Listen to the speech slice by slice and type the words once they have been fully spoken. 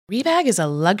Rebag is a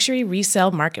luxury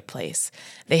resale marketplace.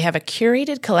 They have a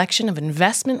curated collection of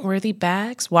investment-worthy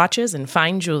bags, watches, and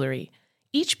fine jewelry.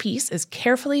 Each piece is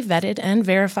carefully vetted and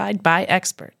verified by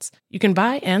experts. You can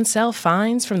buy and sell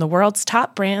finds from the world's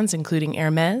top brands, including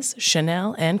Hermes,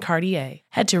 Chanel, and Cartier.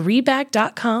 Head to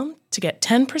Rebag.com to get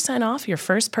 10% off your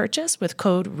first purchase with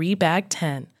code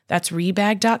REBAG10. That's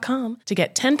Rebag.com to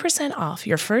get 10% off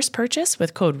your first purchase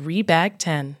with code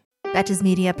REBAG10. Betches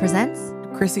Media presents.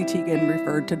 Chrissy Teigen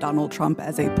referred to Donald Trump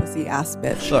as a pussy ass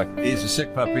bitch. Look, he's a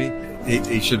sick puppy.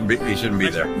 He shouldn't be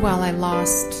there. Well, I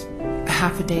lost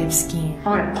half a day of skiing.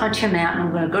 I'm going to punch him out and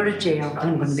I'm going to go to jail.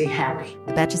 I'm going to be happy.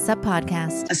 The Betches Sub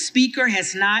Podcast. A speaker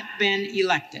has not been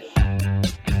elected.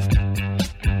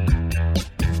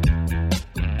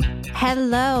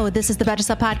 Hello, this is the Betches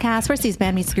Sub Podcast, where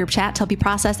C-SPAN meets group chat to help you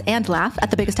process and laugh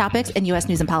at the biggest topics in U.S.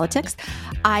 news and politics.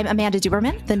 I'm Amanda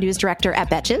Duberman, the news director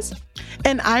at Betches.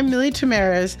 And I'm Millie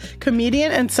Tamares,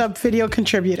 comedian and sub-video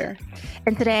contributor.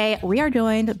 And today we are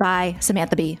joined by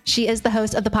Samantha B. She is the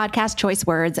host of the podcast Choice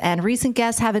Words, and recent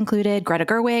guests have included Greta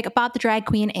Gerwig, Bob the Drag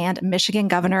Queen, and Michigan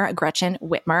Governor Gretchen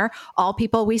Whitmer, all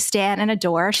people we stan and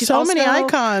adore. She's so many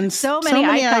icons. So many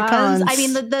icons. I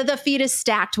mean, the feed is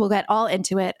stacked. We'll get all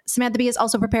into it. Samantha B is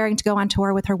also preparing to go on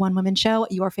tour with her one-woman show,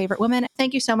 Your Favorite Woman.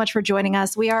 Thank you so much for joining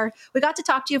us. We got to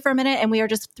talk to you for a minute, and we are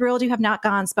just thrilled you have not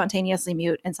gone spontaneously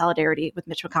mute in solidarity with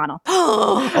Mitch McConnell.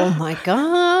 Oh my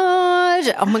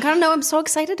God. Oh my God. No, I'm so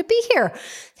excited to be here.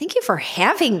 Thank you for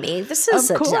having me. This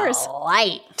is a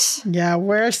delight. Yeah,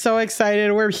 we're so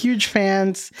excited. We're huge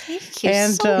fans. Thank you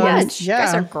so much. You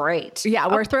guys are great. Yeah,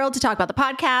 we're thrilled to talk about the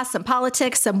podcast, some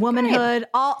politics, some womanhood,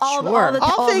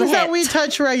 all things that we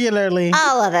touch regularly.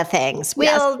 All of the things.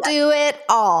 We'll do it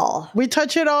all. We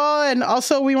touch it all. And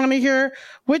also we want to hear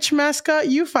which mascot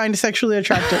you find sexually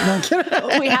attractive.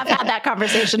 No, we have had that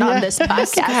conversation on this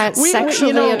podcast.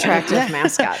 Sexually attractive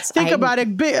mascots. Think about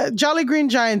it. Jolly Green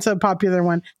Giant's a popular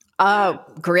one.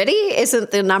 Gritty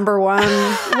isn't the number one.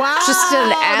 Wow. Just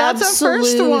an absolute that's a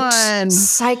first one.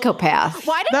 Psychopath.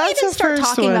 Why did we even start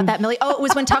talking about that, Millie? Oh, it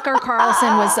was when Tucker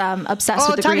Carlson was obsessed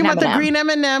with the green M&M. The green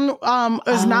M&M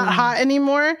is not hot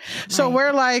anymore. So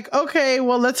we're like, okay,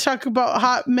 well, let's talk about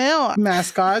hot male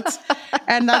mascots.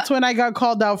 And that's when I got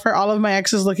called out for all of my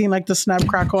exes looking like the Snap,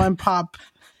 Crackle, and Pop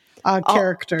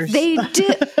characters. They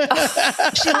did.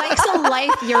 She likes a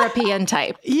lithe European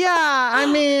type. Yeah, I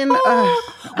mean,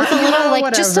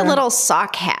 just a little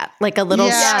sock hat, like a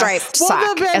little striped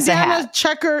sock the as a hat.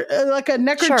 Checker, like a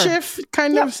neckerchief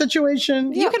kind of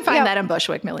situation. You can find that in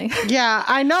Bushwick, Millie. Yeah,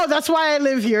 I know. That's why I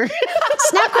live here.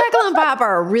 Snap, Crackle, and Pop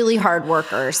are really hard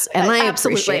workers, and I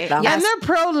appreciate them. Yes. And they're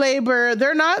pro-labor.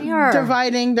 They're not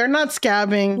dividing. They're not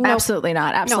scabbing. Nope. Absolutely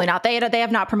not. Absolutely not. They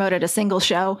have not promoted a single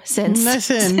show since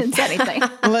anything.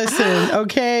 Listen,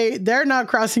 okay, they're not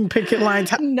crossing picket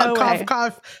lines. No way.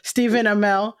 Cough, Stephen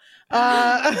Amell.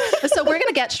 So we're going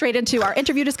to get straight into our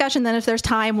interview discussion. Then if there's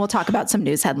time, we'll talk about some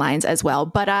news headlines as well.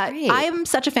 But I'm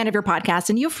such a fan of your podcast,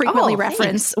 and you frequently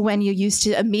reference when you used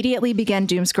to immediately begin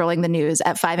doom scrolling the news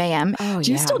at 5 a.m. Do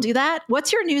you still do that?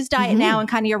 What's your news diet now, and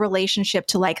kind of your relationship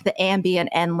to like the ambient,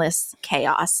 endless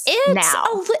chaos now?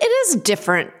 It is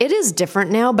different. It is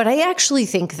different now, but I actually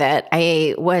think that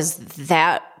I was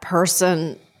that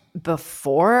person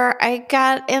before I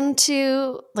got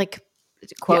into like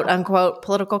quote unquote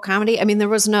political comedy. I mean, there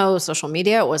was no social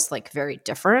media. It was like very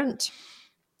different,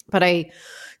 but I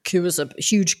was a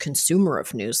huge consumer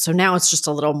of news. So now it's just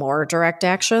a little more direct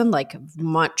action, like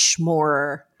much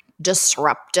more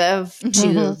disruptive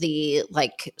to the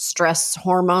like stress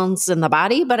hormones in the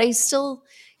body. But I still,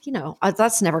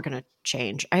 that's never going to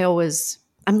change.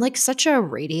 I'm like such a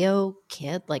radio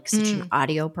kid, like such an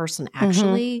audio person,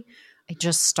 actually. I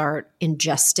just start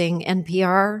ingesting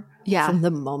NPR from the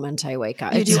moment I wake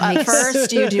up. You do Up First?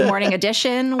 Do you do Morning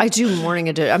Edition? I do Morning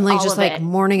Edition. I'm like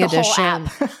Morning Edition.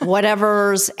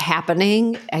 Whatever's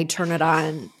happening, I turn it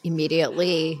on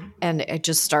immediately, and it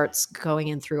just starts going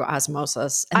in through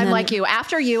osmosis. And I'm like you.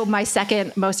 After you, my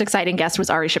second most exciting guest was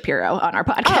Ari Shapiro on our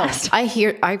podcast.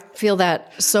 I feel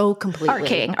that so completely.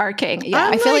 Our king. Yeah.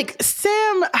 I feel like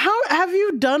Sam, how have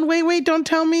you done? Wait, don't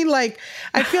tell me. Like,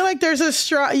 I feel like there's a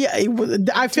strong. Yeah,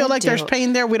 I feel like there's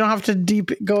pain there. We don't have to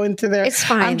go into there. It's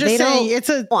fine. I'm just saying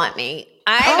don't want me.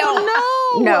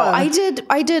 I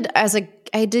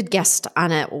did guest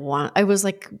on it once. I was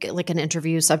like an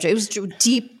interview subject. It was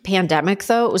deep pandemic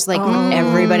though. It was like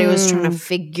everybody was trying to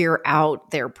figure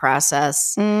out their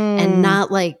process and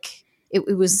not like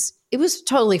it was it was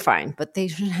totally fine, but they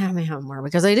should have me on more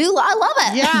because I love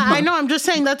it. Yeah, I know. I'm just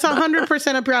saying that's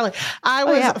 100% up your alley. I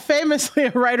was famously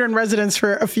a writer in residence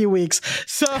for a few weeks.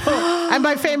 So, and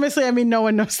by famously, I mean, no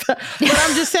one knows that. But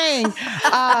I'm just saying.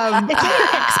 It's in your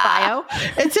Hicks bio.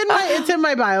 It's in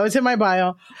my bio. It's in my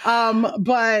bio.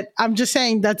 But I'm just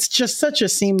saying that's just such a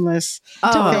seamless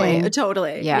thing.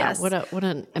 Totally. Yeah. Yes. What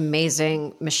an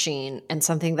amazing machine and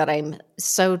something that I'm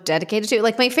so dedicated to.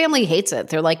 Like my family hates it.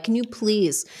 They're like, can you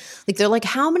please? Like they're like,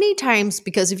 how many times?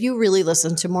 Because if you really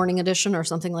listen to Morning Edition or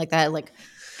something like that, like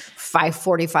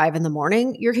 5:45 in the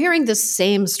morning, you're hearing the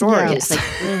same story. Yes.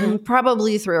 It's like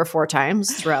probably 3 or 4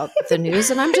 times throughout the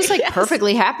news, and I'm just like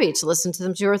perfectly happy to listen to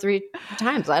them 2 or 3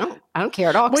 times. I don't care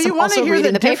at all. Well, you want to hear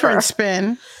the different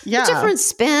spin, a different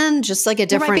spin, just like a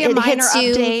different. There might be a minor hits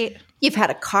you. update. You've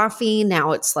had a coffee.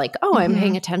 Now it's like, oh, I'm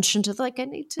paying attention to I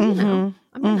need to, I'm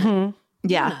in it.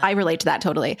 Yeah, I relate to that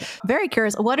totally. Very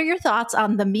curious. What are your thoughts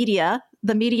on the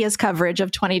media's coverage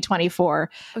of 2024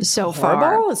 so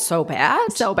far? It's so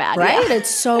bad. So bad, right? yeah.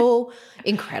 It's so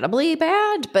incredibly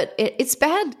bad, but it's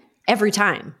bad every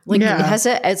time. Like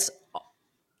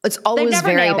it's always never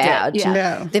very nailed it. bad.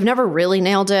 Yeah. They've never really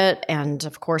nailed it. And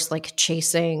of course, like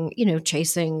chasing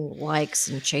likes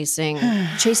and chasing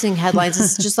headlines.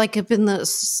 It's just like been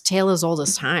the tale as old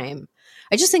as time.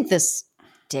 I just think the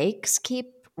stakes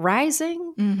keep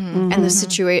rising and the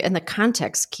situation and the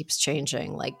context keeps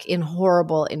changing, like in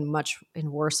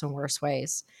worse and worse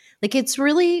ways. Like it's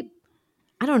really,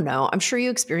 I don't know, I'm sure you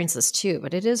experience this too,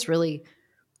 but it's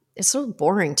so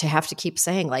boring to have to keep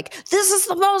saying like, this is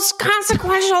the most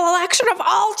consequential election of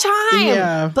all time.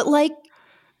 Yeah. But like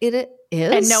it is.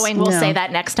 And knowing we'll say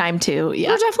that next time too.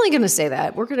 Yeah. We're definitely going to say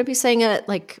that. We're going to be saying it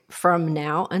like from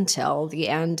now until the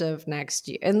end of next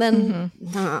year. And then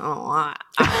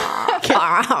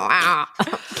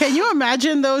Can you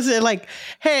imagine those like,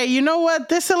 hey, you know what?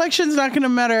 This election's not going to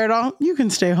matter at all. You can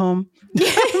stay home.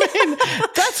 I mean,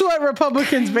 that's what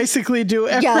Republicans basically do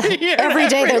every year. Every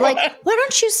day. They're like, why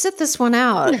don't you sit this one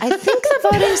out? I think the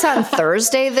voting's on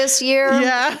Thursday this year.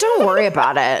 Yeah. Don't worry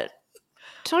about it.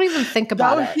 Don't even think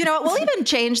about it. You know, we'll even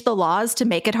change the laws to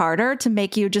make it harder, to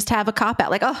make you just have a cop out.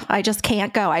 Like, oh, I just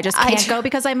can't go. I just can't go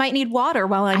because I might need water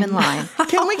while I'm in line.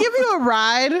 Can we give you a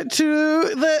ride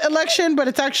to the election, but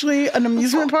it's actually an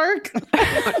amusement park?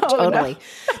 Totally.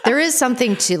 There is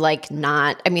something to like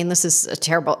not, I mean, it's a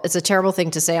terrible thing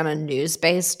to say on a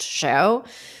news-based show,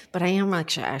 but I am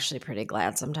actually pretty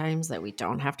glad sometimes that we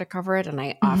don't have to cover it. And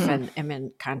I often am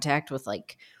in contact with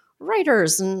like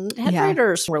writers and head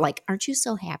writers. We're like, aren't you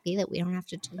so happy that we don't have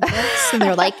to do this? And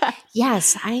they're like,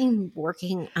 yes, I'm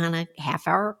working on a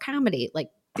half-hour comedy, like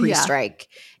pre-strike.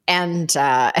 And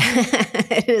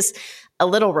it is a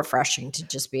little refreshing to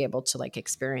just be able to like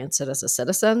experience it as a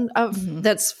citizen of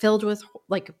that's filled with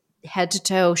like head to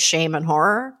toe shame and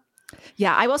horror.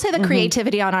 Yeah, I will say the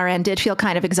creativity on our end did feel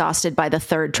kind of exhausted by the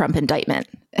third Trump indictment.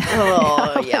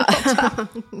 Oh yeah,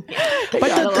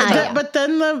 but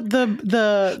then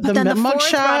the fourth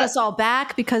mugshot brought us all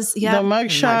back because the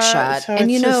mugshot, so and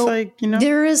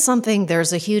it's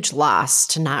there's a huge loss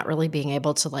to not really being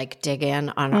able to like dig in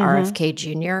on RFK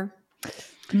Jr.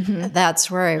 That's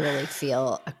where I really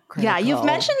feel critical. Yeah, you've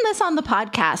mentioned this on the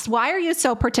podcast. Why are you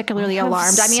so particularly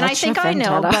alarmed? I mean, I think I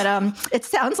know, but it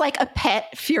sounds like a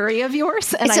pet fury of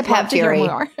yours. And it's a pet fury.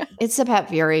 It's a pet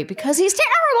fury because he's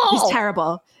terrible. He's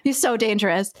terrible. He's so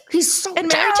dangerous. He's so and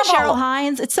married to Cheryl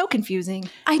Hines. It's so confusing.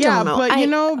 I don't know.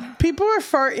 But people are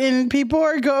farting. People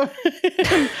are going.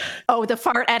 Oh, the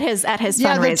fart at his fundraiser.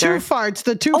 Yeah,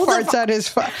 the two farts at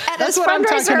his. That's what I'm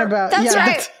talking about. That's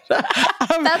right.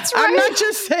 That's right. I'm not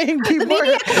just saying people are.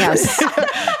 Yes.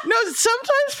 No,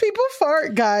 sometimes people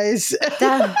fart, guys.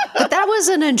 But that was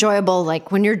an enjoyable,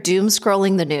 like when you're doom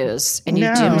scrolling the news and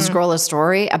you doom scroll a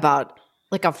story about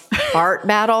like a fart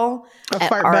battle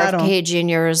at RFK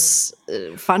Jr.'s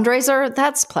fundraiser.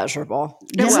 That's pleasurable.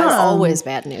 It was always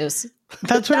bad news.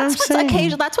 That's what I'm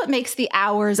saying. That's what makes the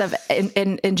hours of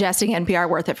ingesting NPR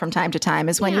worth it from time to time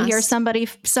is when you hear some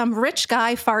rich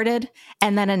guy farted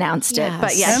and then announced it.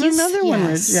 But and another one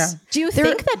is, Do you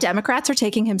think that Democrats are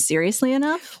taking him seriously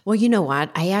enough? Well, you know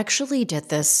what? I actually did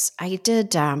this. I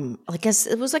did,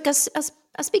 it was like a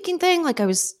speaking thing. Like it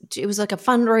was like a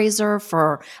fundraiser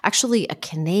for actually a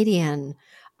Canadian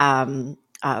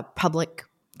public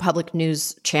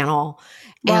news channel.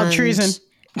 Well, treason.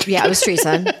 Yeah, it was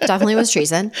treason. Definitely was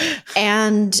treason.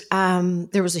 And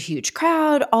there was a huge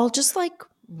crowd, all just like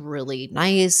really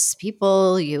nice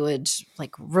people you would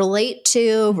like relate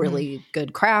to, really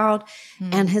good crowad.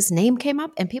 And his name came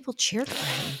up and people cheered for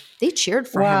him. They cheered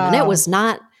for him. And it was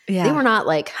not, they were not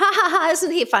like, ha ha ha,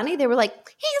 isn't he funny? They were like,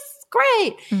 he's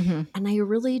great. And I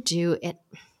really do it.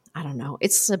 I don't know.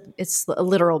 It's a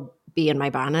literal bee in my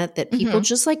bonnet that people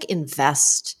just like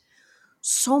invest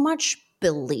so much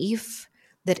belief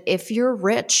that if you're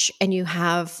rich and you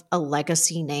have a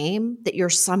legacy name, that you're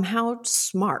somehow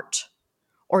smart,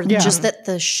 or just that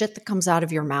the shit that comes out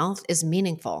of your mouth is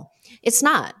meaningful. It's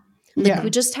not. Like we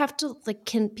just have to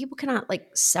people cannot like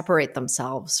separate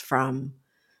themselves from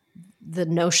the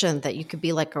notion that you could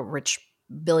be like a rich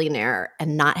billionaire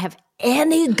and not have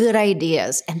any good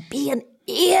ideas and be an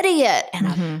idiot and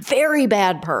a very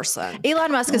bad person.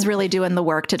 Elon Musk is really doing the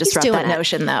work to disrupt that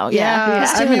notion, though. Yeah.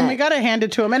 I mean, we got to hand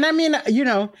it to him. And I mean,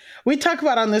 we talk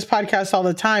about on this podcast all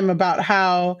the time about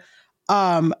how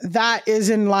that is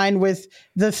in line with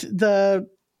the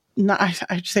not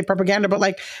I should say propaganda, but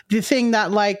like the thing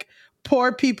that like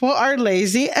poor people are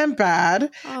lazy and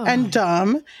bad and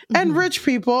dumb, and rich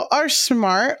people are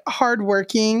smart,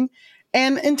 hardworking,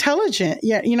 and intelligent.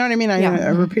 Yeah, you know what I mean?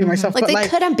 I'm repeating myself. Like but they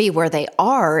couldn't be where they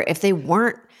are if they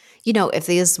weren't, if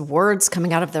these words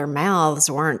coming out of their mouths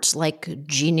weren't like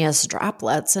genius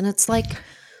droplets. And it's like,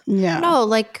 no,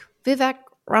 like Vivek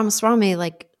Ramaswamy,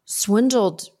 like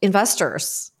swindled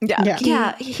investors. He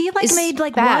like made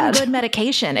like one good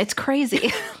medication. It's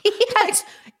crazy.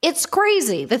 It's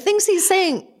crazy. The things he's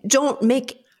saying don't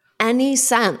make any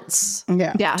sense.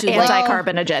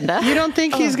 Anti-carbon agenda. You don't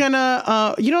think he's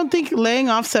gonna you don't think laying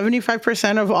off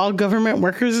 75% of all government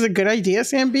workers is a good idea,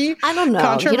 Sam B? I don't know.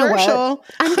 Controversial.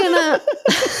 You know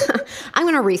what? I'm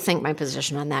gonna rethink my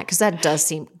position on that, because that does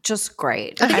seem just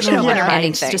great. I don't want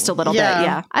anything. Just a little bit.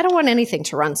 Yeah. I don't want anything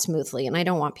to run smoothly, and I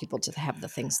don't want people to have the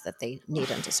things that they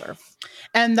need and deserve.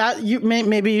 And that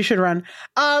maybe you should run.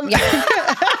 Wow,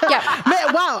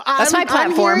 that's my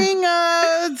platform. I'm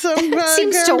hearing some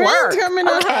seems to work. Coming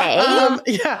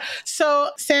up.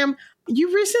 So, Sam,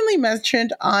 you recently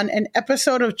mentioned on an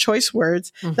episode of Choice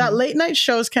Words that late night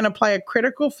shows can apply a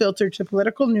critical filter to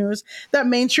political news that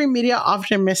mainstream media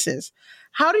often misses.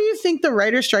 How do you think the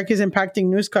writer's strike is impacting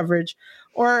news coverage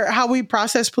or how we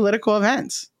process political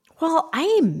events? Well,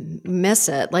 I miss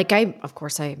it. Like I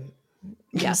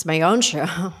miss my own show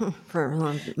for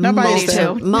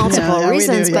multiple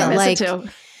reasons, but like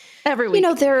every week,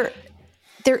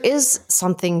 there is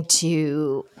something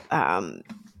to,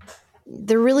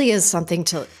 there really is something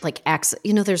to like access,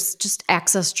 there's just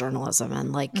access journalism,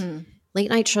 and like late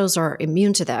night shows are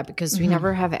immune to that because we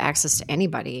never have access to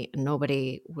anybody, and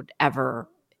nobody would ever.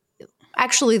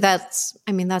 Actually, that's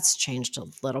changed a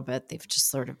little bit. They've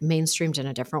just sort of mainstreamed in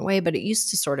a different way, but it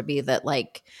used to sort of be that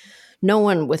like no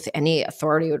one with any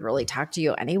authority would really talk to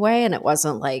you anyway. And it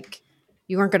wasn't like,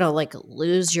 you weren't going to like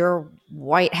lose your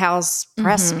White House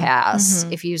press pass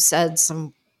if you said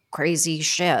some crazy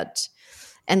shit.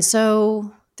 And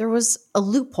so there was a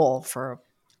loophole for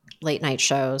late night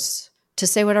shows to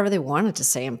say whatever they wanted to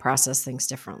say and process things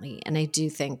differently. And I do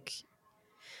think,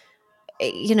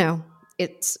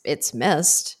 it's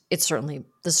missed. It's certainly,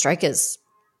 the strike is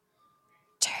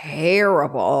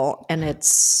terrible, and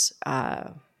it's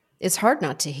hard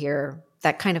not to hear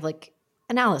that kind of like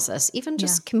analysis, even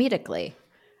just comedically.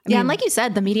 I mean, and like you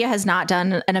said, the media has not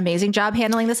done an amazing job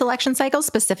handling this election cycle,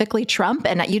 specifically Trump.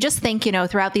 And you just think,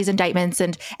 throughout these indictments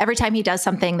and every time he does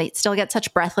something, they still get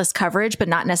such breathless coverage, but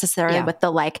not necessarily with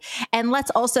the like. And let's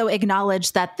also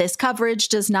acknowledge that this coverage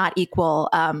does not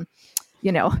equal,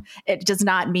 it does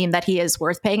not mean that he is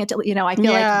worth paying attention. I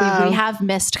feel like we have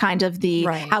missed kind of the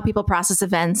how people process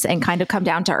events and kind of come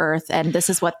down to earth. And this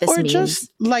is what this means. Or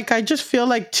just like, I just feel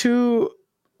like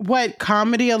what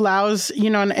comedy allows,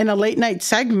 in a late night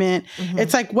segment,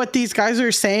 it's like what these guys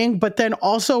are saying, but then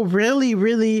also really,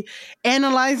 really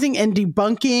analyzing and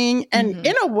debunking. And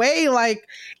in a way, like,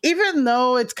 even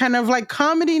though it's kind of like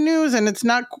comedy news and it's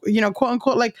not, quote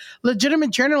unquote, like legitimate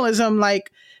journalism,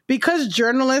 like, because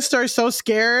journalists are so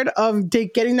scared of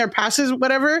getting their passes,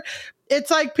 whatever, it's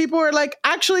like people are like,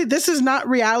 actually, this is not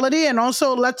reality. And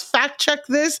also let's fact check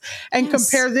this and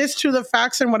compare this to the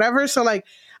facts and whatever. So like,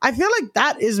 I feel like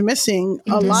that is missing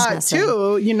a lot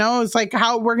too. It's like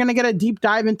how we're going to get a deep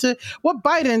dive into what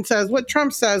Biden says, what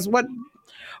Trump says, what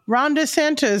Ron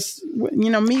DeSantis,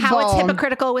 meatball. How it's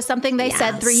hypocritical with something they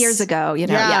said 3 years ago,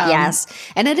 Yes.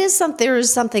 And there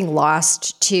is something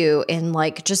lost too in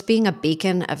like just being a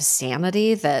beacon of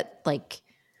sanity that like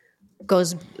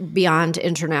goes beyond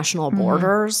international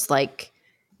borders. Like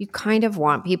you kind of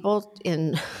want people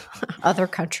in other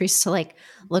countries to like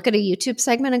look at a YouTube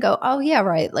segment and go, oh yeah,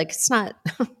 right. Like it's not,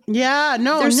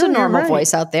 there's a normal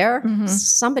voice out there.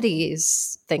 Somebody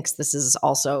thinks this is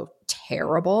also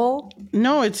terrible.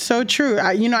 No, it's so true.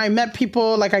 I met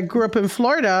people, like I grew up in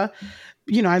Florida,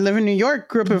 I live in New York,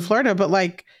 grew up in Florida, but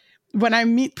like when I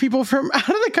meet people from out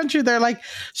of the country, they're like,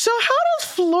 so how does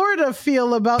Florida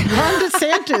feel about Ron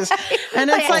DeSantis? And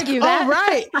it's like, oh,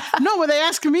 right. No, well, they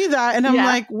ask me that. And I'm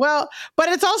like, well, but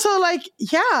it's also like,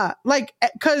 yeah, like,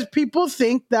 because people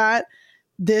think that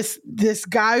this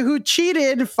guy who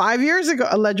cheated 5 years ago,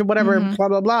 alleged, whatever, blah,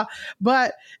 blah, blah,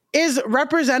 but is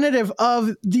representative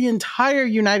of the entire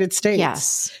United States.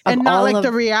 Yes. And not like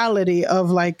the reality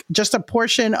of like just a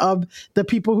portion of the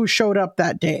people who showed up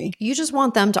that day. You just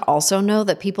want them to also know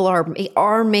that people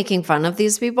are making fun of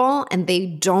these people and they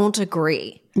don't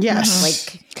agree. Yes.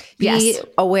 Like be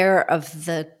aware of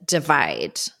the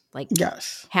divide. Like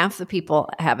half the people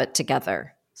have it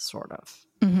together, sort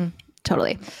of.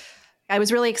 Totally. I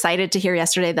was really excited to hear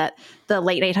yesterday that the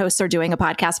late night hosts are doing a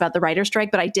podcast about the writer's strike,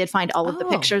 but I did find all of the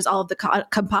pictures, all of the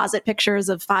composite pictures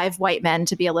of 5 white men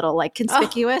to be a little like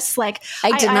conspicuous. Like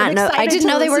I did not know. I didn't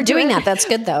know they were doing that. That's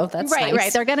good though. That's right. Nice.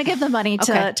 Right. They're going to give the money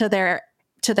to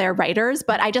their writers,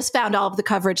 but I just found all of the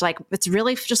coverage like it's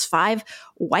really just 5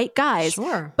 white guys.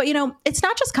 Sure. But it's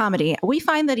not just comedy. We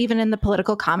find that even in the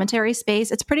political commentary space,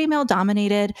 it's pretty male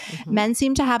dominated. Men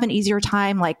seem to have an easier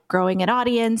time like growing an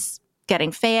audience,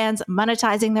 getting fans,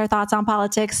 monetizing their thoughts on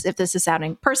politics. If this is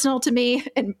sounding personal to me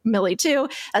and Millie too,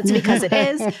 that's because it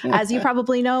is. As you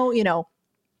probably know,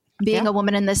 being a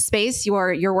woman in this space,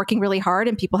 you're working really hard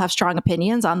and people have strong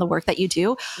opinions on the work that you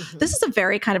do. This is a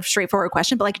very kind of straightforward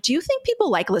question, but like, do you think people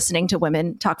like listening to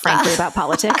women talk frankly about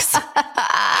politics?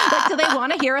 Like, do they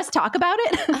want to hear us talk about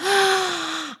it?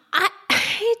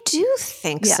 I do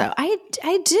think so. I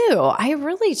do. I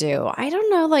really do. I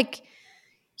don't know. Like,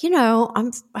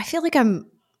 I feel like I'm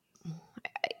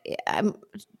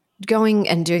going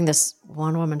and doing this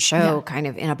one woman show kind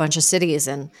of in a bunch of cities.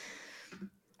 And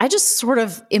I just sort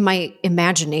of, in my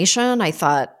imagination, I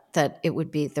thought that there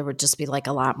would just be like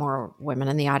a lot more women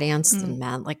in the audience than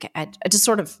men. Like I just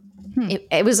sort of,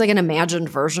 it was like an imagined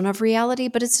version of reality,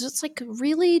 but it's just like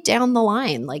really down the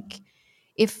line. Like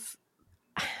if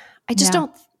I just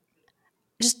don't,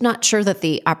 just not sure that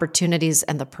the opportunities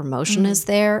and the promotion is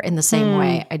there in the same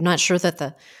way. I'm not sure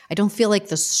that I don't feel like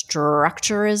the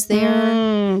structure is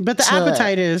there. But the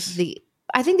appetite is.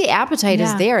 I think the appetite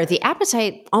is there. The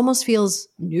appetite almost feels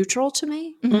neutral to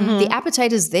me. The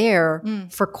appetite is there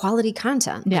for quality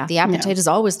content. Like the appetite is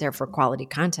always there for quality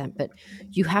content, but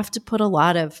you have to put a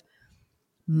lot of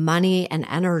money and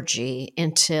energy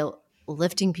into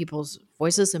lifting people's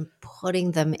voices and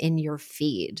putting them in your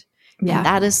feed. Yeah. And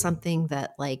that is something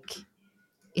that like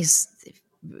is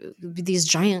these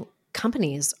giant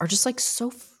companies are just like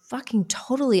so fucking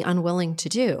totally unwilling to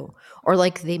do. Or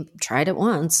like they tried it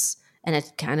once and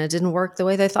it kind of didn't work the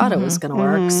way they thought it was going to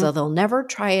work. So they'll never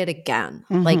try it again.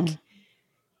 Like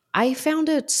I found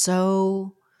it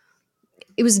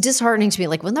was disheartening to me.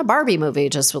 Like when the Barbie movie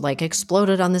just like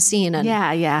exploded on the scene and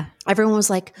everyone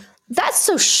was like, that's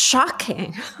so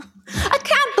shocking. I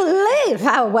can't believe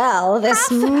how well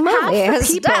this movie has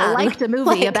people done. Liked a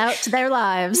movie about their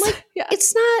lives. Like,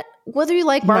 it's not whether you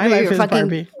like Barbie or fucking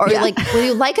Barbie. Or like whether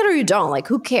you like it or you don't. Like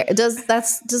who cares? It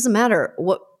doesn't matter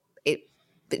what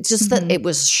it's just that it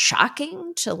was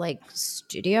shocking to like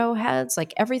studio heads.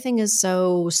 Like everything is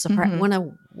so surprising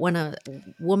when a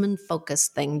woman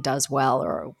focused thing does well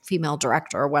or a female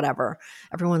director or whatever.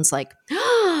 Everyone's like,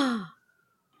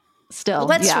 still,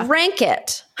 let's rank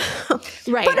it.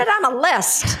 Right. Put it on a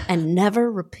list and never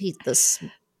repeat this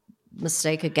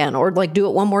mistake again. Or like do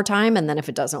it one more time. And then if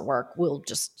it doesn't work, we'll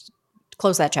just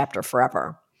close that chapter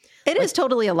forever. It is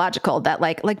totally illogical that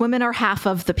like women are half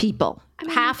of the people.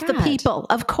 Half the people.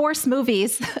 Of course,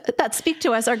 movies that speak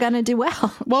to us are going to do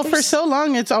well. Well, for so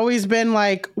long, it's always been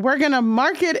like, we're going to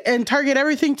market and target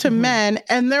everything to men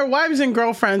and their wives and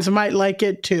girlfriends might like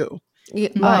it too.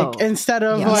 Instead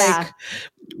of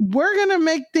we're going to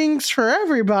make things for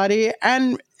everybody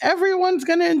and everyone's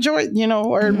going to enjoy it,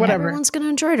 or whatever. Everyone's going to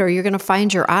enjoy it or you're going to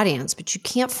find your audience, but you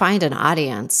can't find an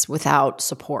audience without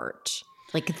support.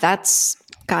 Like that's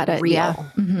got it. Real. Yeah.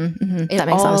 That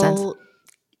makes a lot of sense.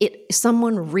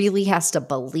 Someone really has to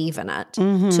believe in it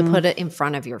to put it in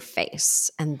front of your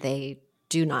face. And they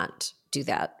do not do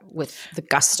that with the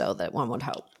gusto that one would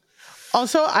hope.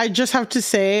 Also, I just have to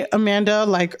say, Amanda,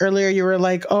 like earlier you were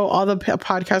like, oh, all the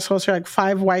podcast hosts are like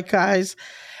 5 white guys.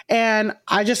 And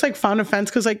I just like found offense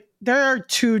because like there are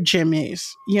 2 Jimmys,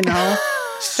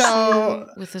 So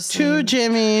with the 2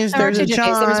 Jimmys, there's a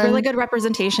John. There's really good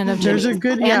representation of Jimmy. There's a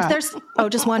good, and there's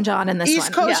just one John in this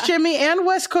East Coast Jimmy and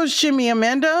West Coast Jimmy,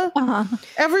 Amanda.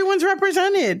 Everyone's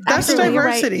represented. That's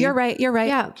diversity. You're right.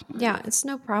 Yeah, it's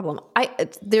no problem. I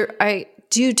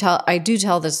do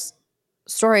tell this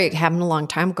story. It happened a long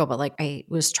time ago, but like I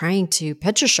was trying to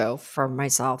pitch a show for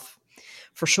myself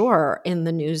for sure in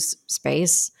the news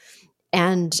space.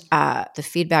 And the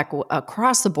feedback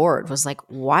across the board was like,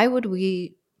 why would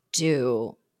we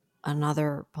do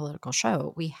another political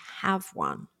show? We have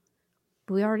one.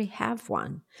 We already have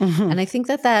one. And I think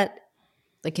that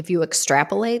like if you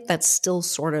extrapolate, that's still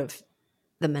sort of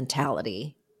the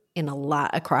mentality in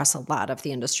across a lot of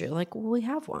the industry. Like, well, we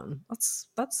have one.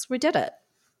 We did it.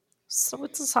 So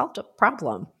it's a solved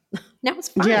problem. Now it's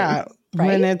fine. Yeah. Right?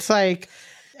 When it's like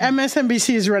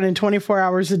MSNBC is running 24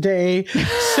 hours a day.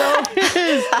 So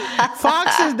is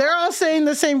Fox they're all saying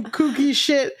the same kooky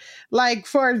shit. Like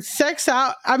for sex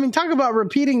out, I mean, talk about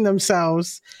repeating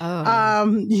themselves.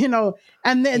 You know,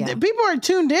 and then people are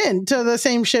tuned in to the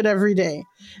same shit every day.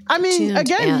 I mean,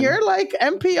 you're like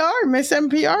NPR, Miss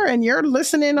NPR, and you're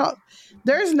listening.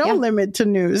 There's no limit to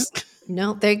news.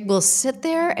 No, they will sit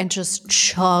there and just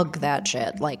chug that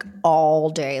shit like all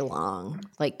day long.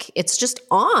 Like it's just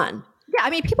on. Yeah, I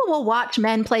mean, people will watch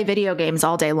men play video games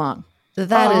all day long.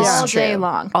 That is all true. day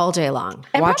long. All day long.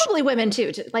 And probably women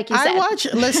too, like you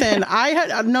said. Listen,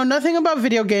 I know nothing about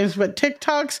video games, but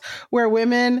TikToks where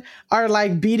women are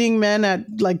like beating men at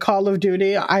like Call of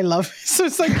Duty, I love it. So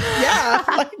it's like, yeah,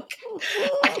 like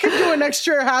I could do an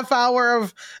extra half hour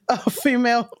of a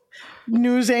female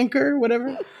news anchor,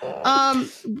 whatever.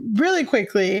 Really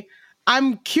quickly,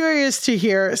 I'm curious to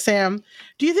hear, Sam,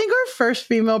 do you think our first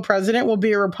female president will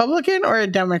be a Republican or a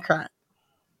Democrat?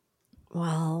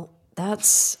 Well,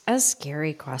 that's a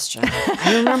scary question.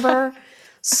 I remember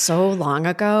so long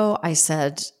ago, I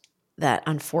said that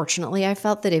unfortunately I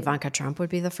felt that Ivanka Trump would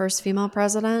be the first female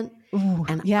president. Ooh,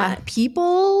 and yeah.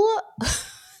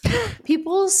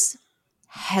 People's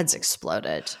heads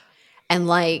exploded.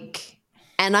 And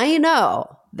I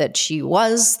know that she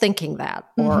was thinking that,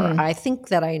 or I think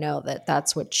that I know that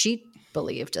that's what she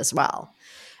believed as well.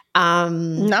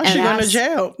 Now she's going to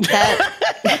jail.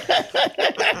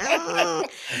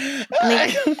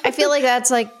 I feel like that's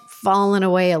like fallen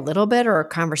away a little bit, or a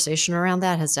conversation around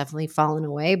that has definitely fallen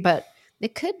away, but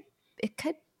it could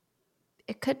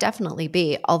definitely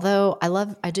be. Although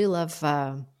I do love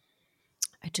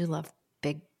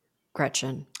Big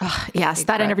Gretchen. Oh, yes, Big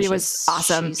that Gretchen. interview was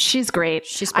awesome. She's great.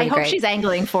 I hope great. she's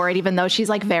angling for it, even though she's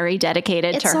like very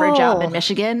dedicated to her job in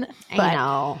Michigan. But, I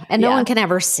know. And no one can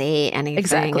ever say anything.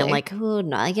 Exactly. And like, oh,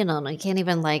 no, you can't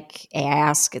even like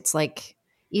ask. It's like,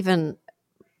 even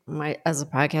as a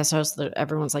podcast host,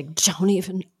 everyone's like, don't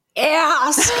even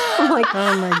ask. I'm like,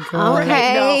 oh my God.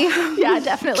 Okay. No. Yeah,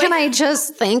 definitely. Can I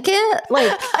just think it?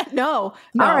 Like, no.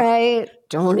 All right.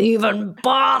 Don't even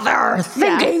bother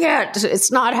thinking it.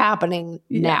 It's not happening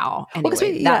now.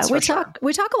 Anyway,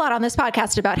 we talk a lot on this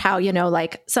podcast about how,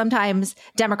 like sometimes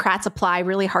Democrats apply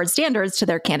really hard standards to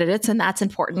their candidates, and that's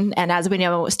important. And as we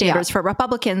know, standards for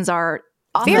Republicans are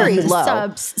very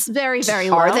low. Very, very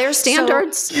low. Are there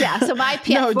standards? So my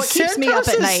what keeps me up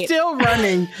at night. Santos is still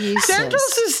running.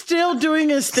 Santos is still doing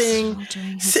his thing.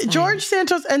 George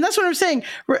Santos, and that's what I'm saying.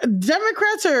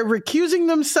 Democrats are recusing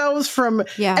themselves from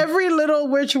every little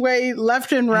which way,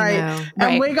 left and right.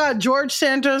 And we got George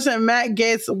Santos and Matt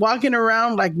Gaetz walking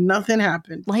around like nothing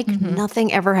happened. Like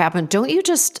nothing ever happened. Don't you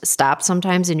just stop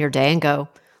sometimes in your day and go,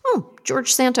 oh,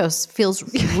 George Santos feels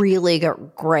really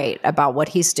great about what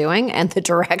he's doing and the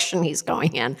direction he's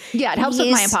going in. Yeah, it helps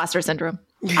with my imposter syndrome.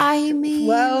 I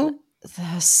mean,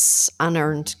 this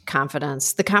unearned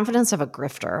confidence, the confidence of a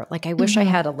grifter. Like, I wish I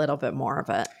had a little bit more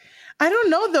of it. I don't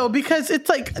know, though, because it's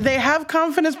like they have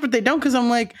confidence, but they don't. Because I'm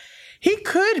like, he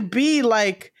could be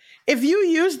like, if you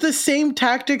use the same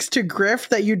tactics to grift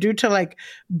that you do to like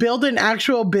build an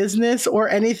actual business or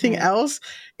anything else,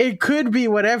 it could be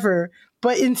whatever.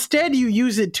 But instead, you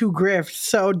use it to grift.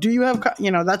 So do you have,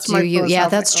 that's my yeah,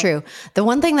 that's true. The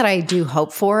one thing that I do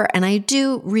hope for, and I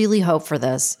do really hope for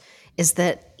this, is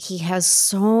that he has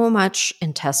so much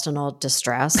intestinal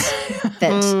distress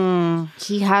that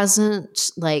he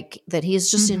hasn't, that he's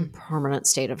just in permanent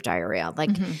state of diarrhea.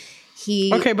 Like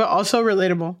Okay, but also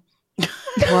relatable.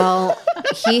 Well,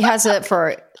 he has it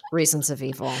for reasons of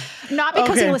evil. Not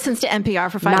because he listens to NPR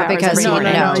for 5 hours.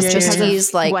 Not because just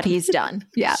he's like what he's done.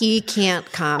 Yeah, he can't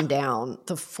calm down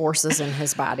the forces in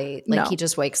his body. Like he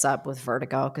just wakes up with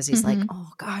vertigo because he's like,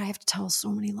 oh God, I have to tell so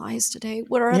many lies today.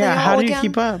 What are they all how do you again?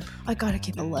 keep up? I gotta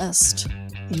keep a list.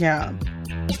 Yeah.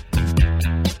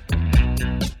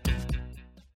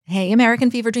 Hey,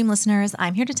 American Fever Dream listeners,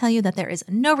 I'm here to tell you that there is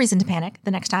no reason to panic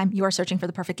the next time you are searching for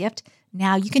the perfect gift.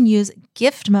 Now you can use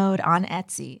gift mode on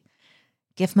Etsy.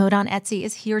 Gift Mode on Etsy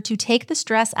is here to take the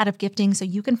stress out of gifting so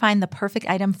you can find the perfect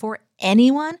item for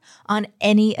anyone on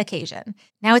any occasion.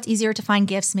 Now it's easier to find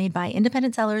gifts made by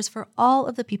independent sellers for all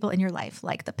of the people in your life,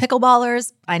 like the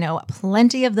pickleballers. I know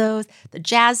plenty of those, the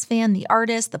jazz fan, the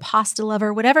artist, the pasta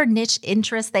lover, whatever niche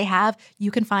interest they have,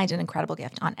 you can find an incredible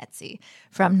gift on Etsy.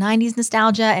 From 90s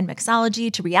nostalgia and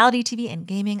mixology to reality TV and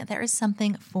gaming, there is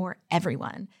something for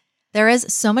everyone. There is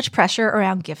so much pressure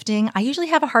around gifting. I usually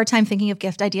have a hard time thinking of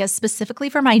gift ideas specifically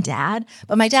for my dad,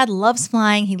 but my dad loves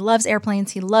flying, he loves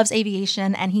airplanes, he loves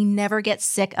aviation, and he never gets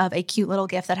sick of a cute little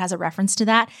gift that has a reference to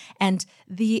that. And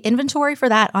the inventory for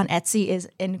that on Etsy is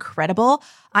incredible.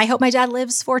 I hope my dad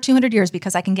lives for 200 years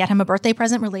because I can get him a birthday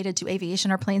present related to aviation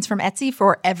or planes from Etsy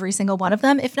for every single one of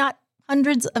them, if not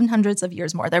hundreds and hundreds of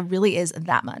years more. There really is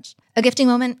that much. A gifting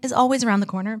moment is always around the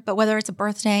corner, but whether it's a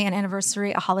birthday, an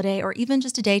anniversary, a holiday, or even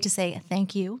just a day to say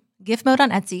thank you, Gift Mode on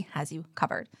Etsy has you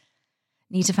covered.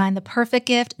 Need to find the perfect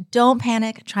gift? Don't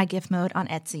panic. Try Gift Mode on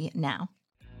Etsy now.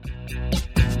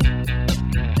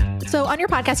 So on your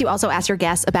podcast, you also ask your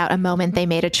guests about a moment they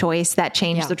made a choice that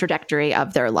changed the trajectory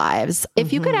of their lives.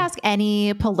 If you could ask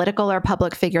any political or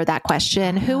public figure that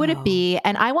question, who would it be?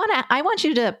 And I want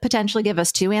you to potentially give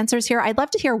us two answers here. I'd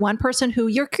love to hear one person who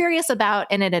you're curious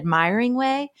about in an admiring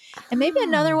way, and maybe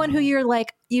another one who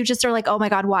you just are like, oh my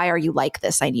God, why are you like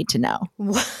this? I need to know.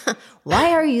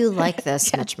 Why are you like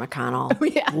this, Mitch McConnell?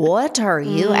 What are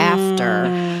you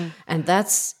after? And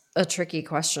that's a tricky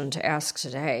question to ask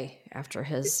today after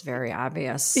his very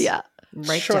obvious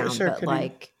breakdown. But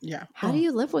like, how do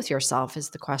you live with yourself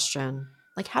is the question.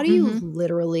 Like, how do you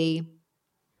literally,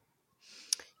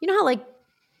 you know how like,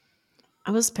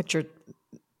 I was pictured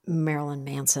Marilyn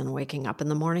Manson waking up in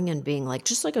the morning and being like,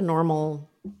 just like a normal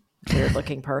weird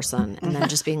looking person. And then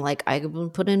just being like, I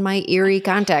put in my eerie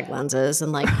contact lenses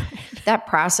and like that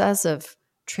process of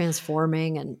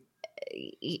transforming and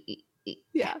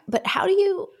but how do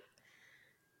you,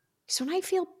 so when I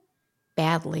feel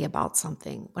badly about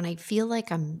something, when I feel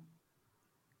like I'm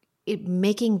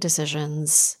making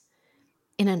decisions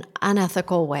in an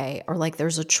unethical way, or like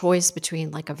there's a choice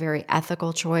between like a very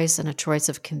ethical choice and a choice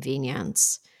of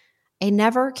convenience,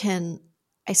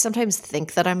 I sometimes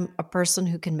think that I'm a person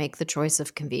who can make the choice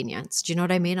of convenience. Do you know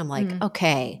what I mean? I'm like,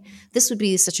 okay, this would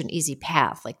be such an easy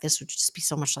path. Like this would just be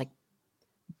so much like,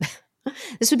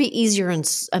 this would be easier in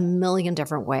a million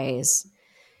different ways.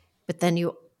 But then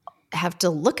you have to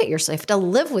look at yourself, you have to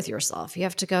live with yourself. You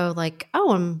have to go like,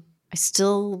 oh, I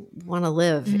still want to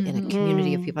live in a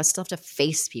community of people. I still have to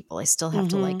face people. I still have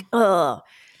to like,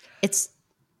 it's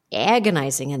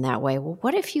agonizing in that way. Well,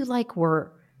 what if you like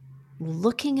were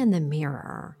looking in the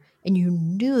mirror and you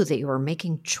knew that you were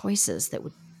making choices that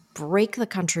would break the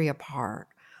country apart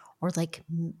or like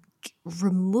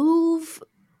remove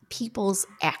people's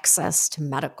access to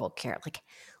medical care? Like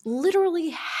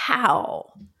literally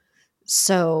how?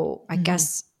 So I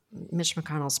guess Mitch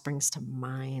McConnell springs to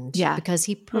mind because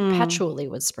he perpetually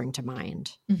would spring to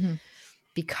mind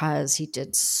because he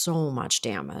did so much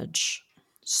damage,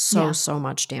 so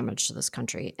much damage to this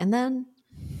country. And then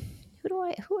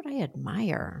who would I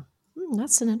admire?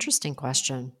 That's an interesting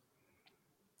question.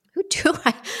 Who do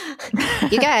I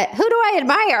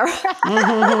admire?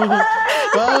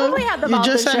 Well, you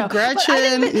just said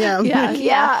Gretchen.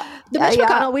 The Mitch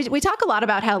McConnell, we talk a lot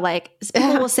about how like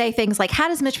people will say things like, how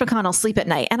does Mitch McConnell sleep at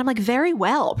night? And I'm like, very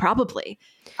well, probably.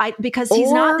 Because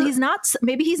he's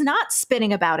not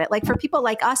spinning about it. Like for people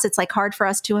like us, it's like hard for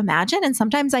us to imagine. And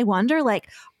sometimes I wonder like,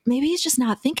 maybe he's just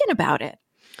not thinking about it.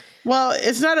 Well,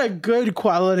 it's not a good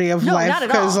quality of life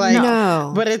because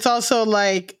but it's also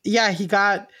like, he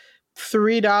got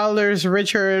 $3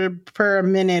 richer per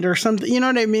minute or something. You know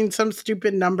what I mean? Some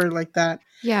stupid number like that.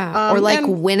 Yeah. Or like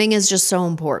winning is just so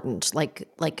important. Like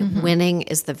winning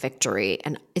is the victory.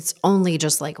 And it's only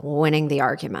just like winning the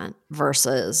argument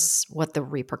versus what the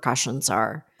repercussions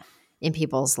are in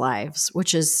people's lives,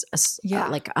 which is it's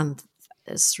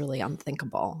really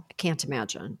unthinkable. I can't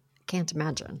imagine.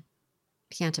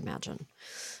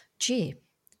 Gee,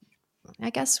 I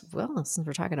guess, well, since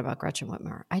we're talking about Gretchen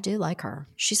Whitmer, I do like her.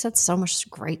 She said so much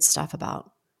great stuff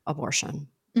about abortion.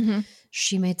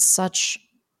 She made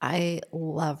I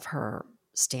love her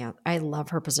stand. I love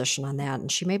her position on that.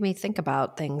 And she made me think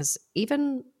about things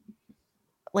even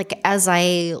like as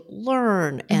I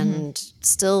learn and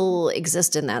still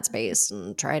exist in that space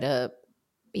and try to,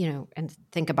 and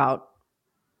think about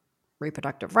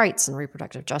reproductive rights and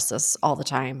reproductive justice all the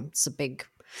time. It's a big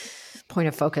point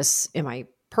of focus in my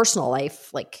personal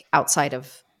life, like outside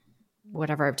of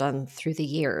whatever I've done through the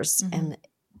years. And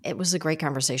it was a great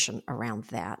conversation around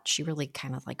that. She really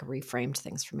kind of like reframed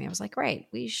things for me. I was like, right,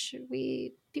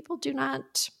 people do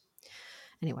not,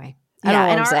 Anyway. Yeah,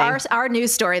 and our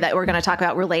news story that we're going to talk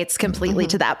about relates completely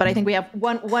to that. But I think we have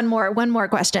one more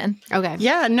question. Okay.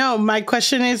 Yeah, no, my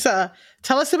question is,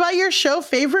 tell us about your show,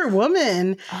 Favorite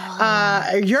Woman.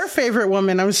 Your favorite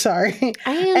woman, I'm sorry.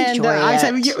 I enjoy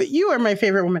it. You are my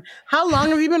favorite woman. How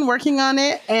long have you been working on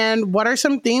it? And what are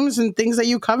some themes and things that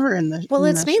you cover in the Well,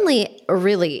 it's show? mainly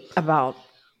really about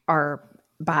our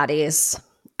bodies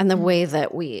and the way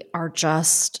that we are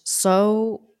just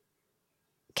so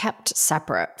kept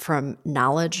separate from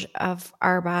knowledge of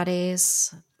our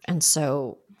bodies. And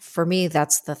so for me,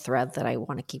 that's the thread that I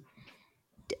want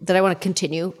to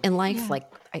continue in life. Yeah. Like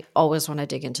I always want to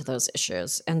dig into those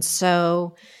issues. And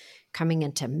so coming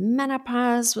into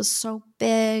menopause was so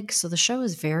big. So the show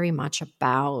is very much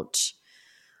about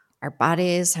our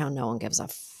bodies, how no one gives a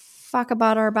fuck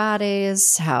about our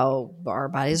bodies, how our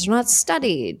bodies are not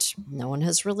studied. No one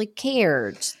has really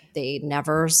cared. They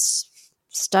never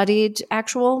studied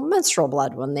actual menstrual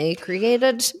blood when they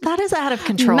created That is out of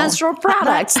control. menstrual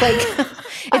products. Like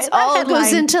it's all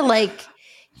goes into like,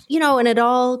 and it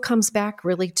all comes back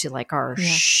really to like our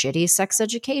shitty sex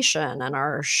education and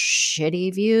our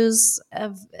shitty views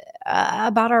of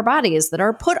about our bodies that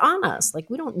are put on us. Like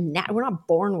we're not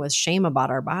born with shame about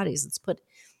our bodies.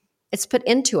 It's put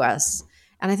into us.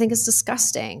 And I think it's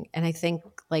disgusting. And I think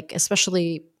like,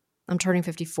 especially I'm turning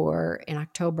 54 in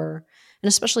October, and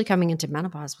especially coming into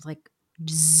menopause with like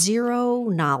zero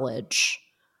knowledge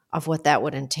of what that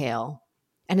would entail.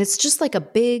 And it's just like a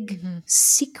big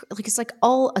secret. Like it's like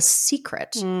all a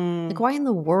secret. Like why in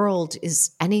the world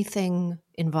is anything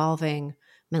involving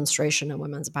menstruation in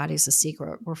women's bodies a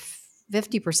secret? We're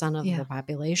 50% of the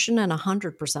population and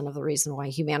 100% of the reason why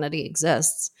humanity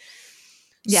exists.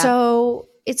 Yeah. So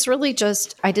it's really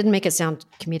just, I didn't make it sound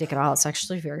comedic at all. It's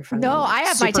actually very funny. No, I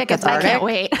have my tickets. Cathartic. I can't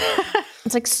wait.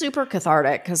 It's like super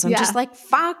cathartic because I'm just like,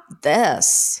 fuck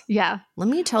this. Yeah. Let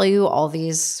me tell you all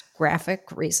these graphic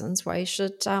reasons why you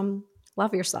should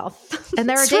love yourself. And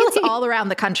there are dates all around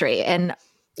the country. And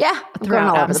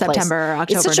throughout September,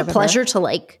 October, it's such November. A pleasure to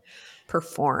like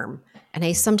perform. And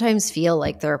I sometimes feel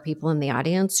like there are people in the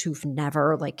audience who've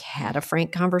never like had a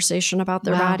frank conversation about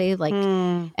their body. Like,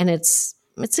 and it's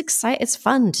exciting. It's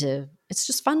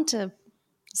just fun to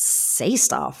say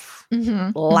stuff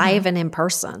live and in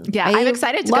person. Yeah, I'm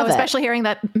excited to go, especially hearing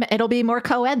that it'll be more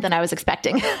co-ed than I was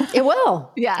expecting. It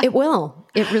will. Yeah. It will.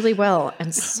 It really will.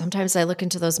 And sometimes I look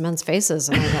into those men's faces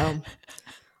and I go,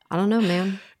 I don't know,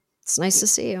 man. It's nice to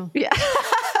see you. Yeah.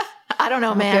 I don't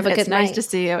know, man. It's nice to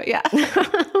see you. Yeah.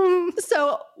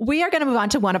 So we are going to move on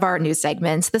to one of our news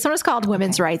segments. This one is called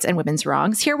Women's Rights and Women's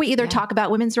Wrongs. Here we either talk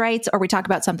about women's rights or we talk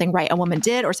about something right a woman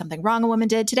did or something wrong a woman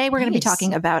did. Today we're going to be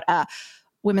talking about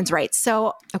women's rights.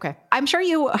 So I'm sure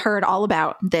you heard all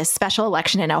about this special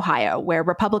election in Ohio where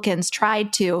Republicans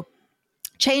tried to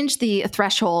change the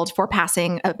threshold for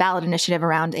passing a ballot initiative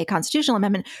around a constitutional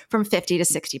amendment from 50 to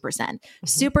 60%.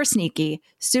 Super sneaky,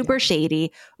 super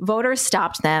shady. Voters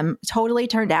stopped them, totally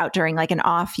turned out during like an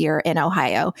off year in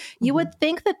Ohio. You would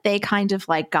think that they kind of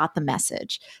like got the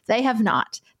message. They have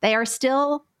not. They are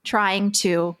still trying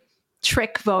to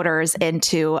trick voters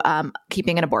into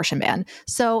keeping an abortion ban.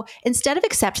 So instead of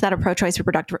accept that a pro-choice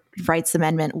reproductive rights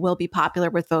amendment will be popular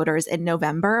with voters in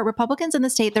November, Republicans in the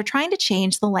state, they're trying to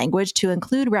change the language to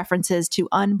include references to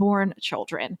unborn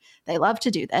children. They love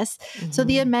to do this. So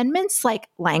the amendment's like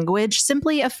language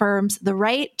simply affirms the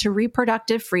right to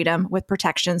reproductive freedom with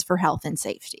protections for health and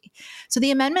safety. So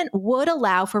the amendment would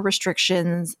allow for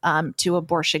restrictions to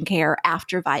abortion care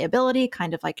after viability,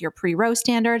 kind of like your pre-Roe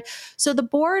standard. So the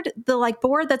board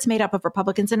that's made up of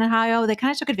Republicans in Ohio, they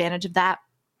kind of took advantage of that.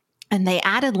 And they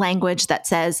added language that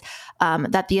says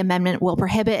that the amendment will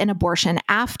prohibit an abortion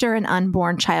after an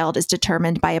unborn child is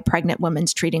determined by a pregnant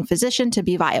woman's treating physician to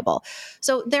be viable.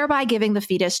 So thereby giving the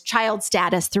fetus child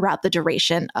status throughout the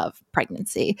duration of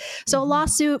pregnancy. So a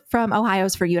lawsuit from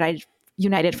Ohio's for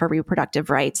United for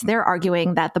Reproductive Rights, they're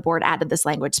arguing that the board added this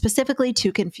language specifically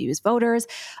to confuse voters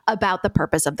about the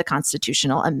purpose of the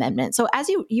constitutional amendment. So as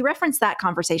you referenced that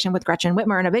conversation with Gretchen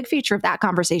Whitmer, and a big feature of that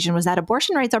conversation was that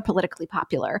abortion rights are politically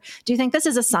popular. Do you think this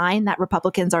is a sign that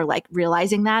Republicans are like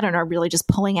realizing that and are really just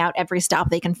pulling out every stop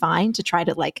they can find to try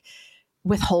to like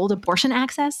withhold abortion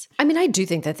access? I mean, I do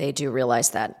think that they do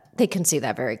realize that. They can see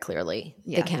that very clearly.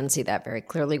 Yeah. They can see that very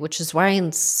clearly, which is why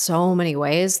in so many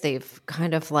ways they've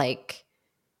kind of like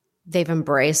they've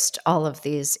embraced all of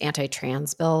these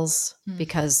anti-trans bills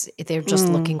because they're just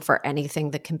looking for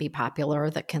anything that can be popular,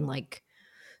 that can like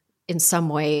in some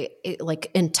way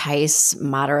like entice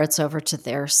moderates over to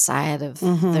their side of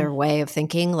their way of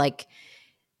thinking. Like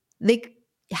they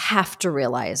have to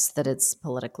realize that it's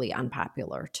politically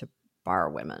unpopular to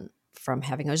bar women from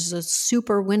having a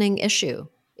super winning issue.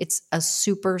 It's a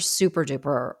super, super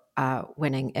duper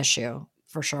winning issue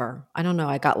for sure. I don't know.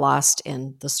 I got lost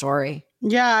in the story.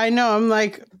 Yeah, I know. I'm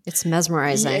like, it's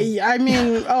mesmerizing. I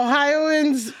mean,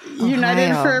 Ohioans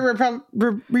United for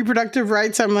Reproductive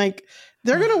Rights. I'm like,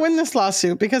 they're going to win this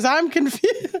lawsuit because I'm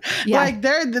confused. Yeah. Like,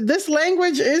 this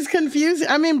language is confusing.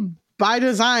 I mean, by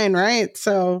design, right?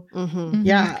 So,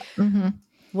 yeah. Mm-hmm.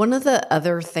 One of the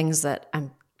other things that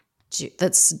I'm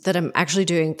actually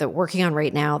doing, that working on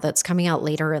right now, that's coming out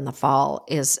later in the fall,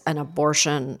 is an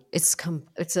abortion. It's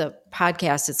a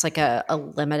podcast. It's like a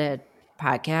limited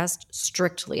podcast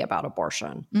strictly about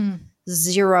abortion.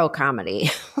 Zero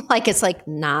comedy.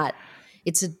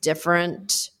 It's a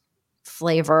different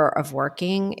flavor of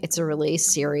working. It's a really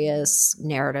serious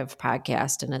narrative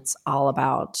podcast, and it's all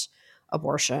about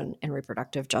abortion and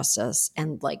reproductive justice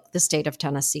and like the state of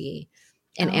Tennessee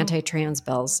and anti-trans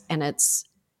bills. And it's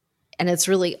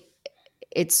really,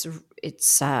 it's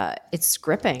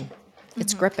gripping.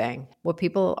 It's gripping what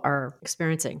people are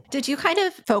experiencing. Did you kind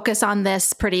of focus on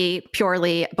this pretty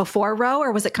purely before Roe,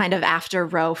 or was it kind of after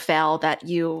Roe fell that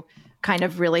you kind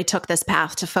of really took this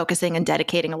path to focusing and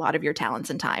dedicating a lot of your talents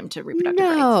and time to reproductive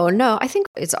rights? No. I think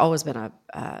it's always been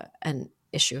an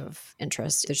issue of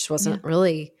interest. There just wasn't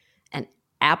really an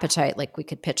appetite. Like, we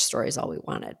could pitch stories all we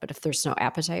wanted, but if there's no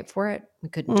appetite for it, we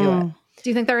couldn't do it. Do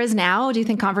you think there is now? Do you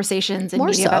think conversations in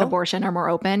media about abortion are more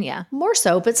open? Yeah. More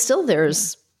so, but still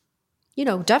there's,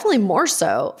 definitely more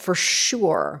so for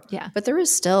sure. Yeah. But there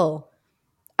is still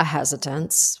a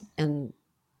hesitance in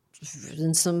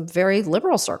some very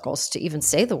liberal circles to even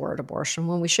say the word abortion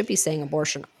when we should be saying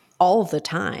abortion all the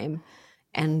time,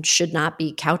 and should not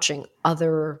be couching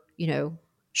like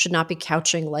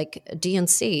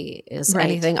DNC is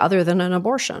anything other than an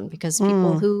abortion, because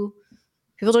people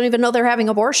don't even know they're having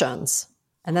abortions.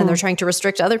 And then they're trying to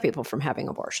restrict other people from having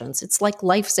abortions. It's like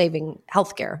life-saving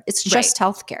healthcare. It's just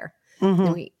healthcare.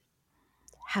 And we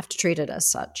have to treat it as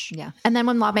such. Yeah. And then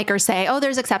when lawmakers say,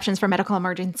 there's exceptions for medical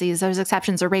emergencies, there's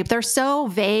exceptions for rape, they're so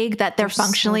vague that they're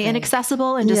functionally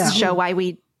inaccessible, and just show why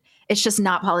it's just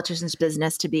not politicians'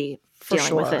 business to be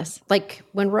dealing with this. Like,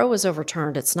 when Roe was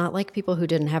overturned, it's not like people who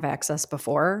didn't have access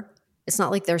before, it's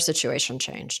not like their situation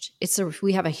changed.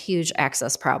 We have a huge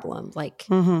access problem, like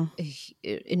an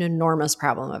enormous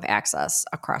problem of access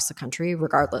across the country,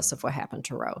 regardless of what happened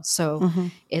to Roe. So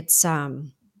it's,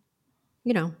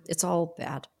 it's all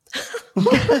bad.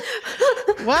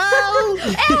 Well,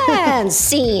 and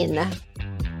scene.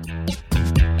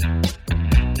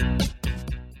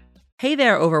 Hey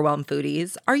there, overwhelmed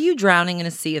foodies. Are you drowning in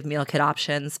a sea of meal kit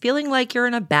options, feeling like you're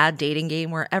in a bad dating game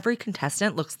where every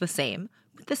contestant looks the same,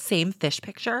 with the same fish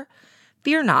picture?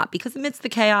 Fear not, because amidst the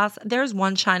chaos, there's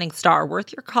one shining star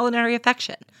worth your culinary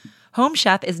affection. Home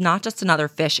Chef is not just another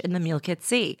fish in the meal kit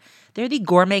sea. They're the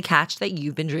gourmet catch that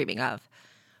you've been dreaming of.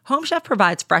 Home Chef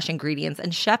provides fresh ingredients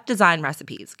and chef-designed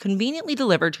recipes conveniently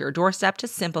delivered to your doorstep to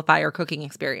simplify your cooking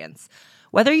experience.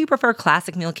 Whether you prefer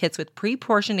classic meal kits with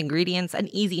pre-portioned ingredients and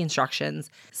easy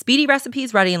instructions, speedy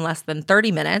recipes ready in less than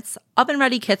 30 minutes,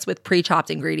 oven-ready kits with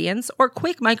pre-chopped ingredients, or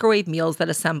quick microwave meals that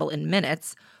assemble in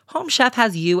minutes, Home Chef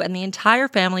has you and the entire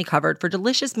family covered for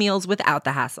delicious meals without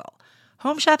the hassle.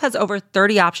 Home Chef has over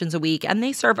 30 options a week, and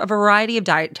they serve a variety of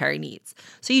dietary needs,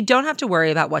 so you don't have to worry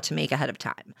about what to make ahead of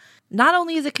time. Not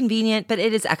only is it convenient, but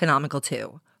it is economical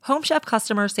too. Home Chef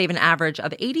customers save an average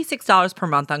of $86 per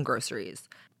month on groceries.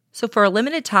 So for a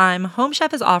limited time, Home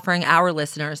Chef is offering our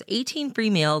listeners 18 free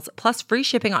meals plus free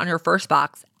shipping on your first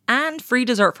box and free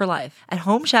dessert for life at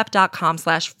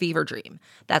homechef.com/feverdream.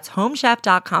 That's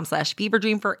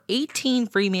homechef.com/feverdream for 18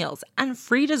 free meals and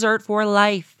free dessert for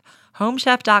life.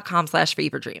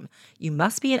 homechef.com/feverdream. You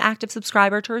must be an active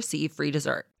subscriber to receive free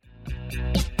dessert.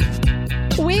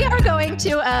 We are going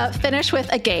to finish with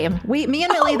a game. Me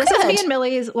and Millie, this is me and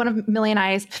Millie's, one of Millie and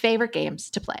I's favorite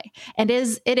games to play. And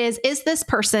is this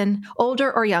person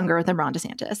older or younger than Ron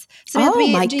DeSantis?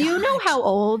 Samantha, do you know how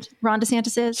old Ron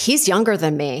DeSantis is? He's younger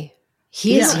than me.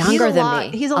 He's younger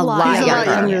than me. He's a lot younger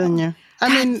than you.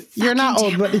 I mean, you're not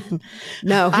old, but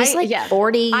no, he's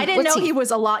 40. I didn't know he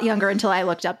was a lot younger until I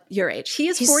looked up your age.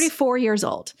 He's 44 years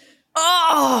old.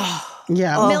 Oh,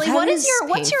 yeah. Millie,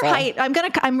 what's your height?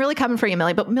 I'm really coming for you,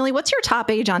 Millie. But Millie, what's your top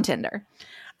age on Tinder?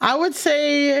 I would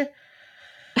say,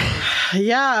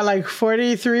 like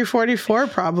 43, 44,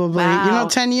 probably. Wow.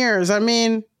 10 years. I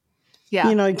mean,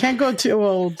 you can't go too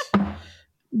old.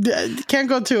 Can't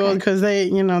go too old because they,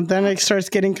 then it starts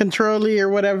getting controlly or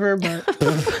whatever. But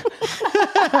for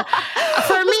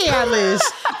me, at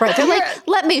least. Right. They're like,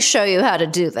 let me show you how to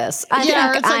do this. I think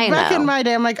it's like I back know. in my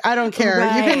day, I'm like, I don't care.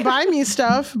 Right. You can buy me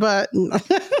stuff, but But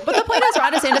the point is,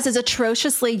 Ron DeSantis is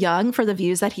atrociously young for the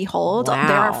views that he holds. Wow.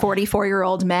 There are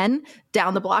 44-year-old men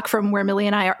down the block from where Millie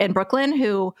and I are in Brooklyn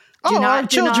who our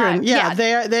children.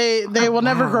 They will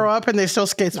never grow up and they still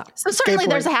skate. So certainly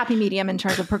there's a happy medium in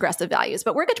terms of progressive values,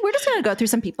 but we're just going to go through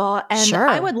some people. And Sure.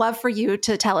 I would love for you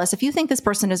to tell us if you think this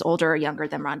person is older or younger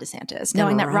than Ron DeSantis,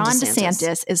 knowing that Ron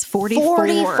DeSantis is 44.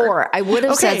 44. I would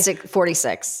have said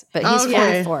 46, but he's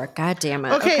 44. God damn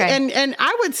it. Okay. And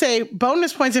I would say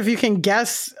bonus points if you can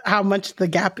guess how much the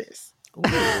gap is.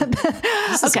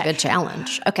 This is a good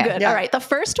challenge. Okay. Good. All right. The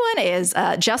first one is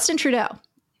Justin Trudeau.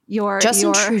 Your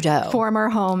Trudeau, former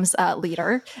Homes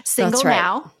leader, single That's right.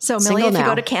 now. So, Millie, Single if you now.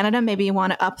 go to Canada, maybe you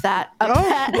want to up that.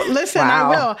 Listen, I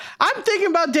will. I'm thinking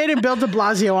about dating Bill de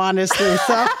Blasio, honestly.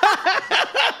 So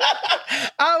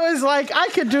I was like, I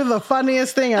could do the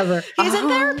funniest thing ever. He's in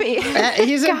therapy.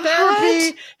 He's in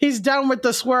therapy. He's done with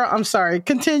the swirl. I'm sorry.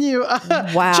 Continue.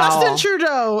 Wow. Justin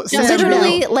Trudeau.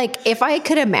 Literally, like, if I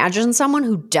could imagine someone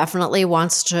who definitely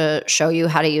wants to show you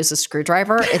how to use a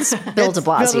screwdriver, it's Bill de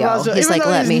Blasio. He's Even like, though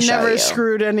let me he's show never you.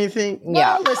 screwed anything.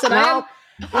 Yeah. Well, listen, Well,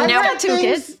 I now got 2 things.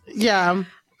 kids. Yeah.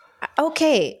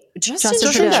 Okay. Justin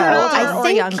Trudeau, Trudeau, older I or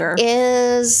think younger?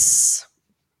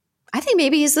 I think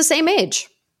maybe he's the same age.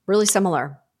 Really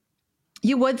similar.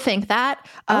 You would think that.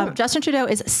 Justin Trudeau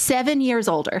is 7 years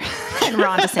older than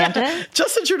Ron DeSantis.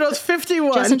 Justin Trudeau's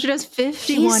 51. Justin Trudeau's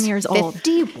 51 years old.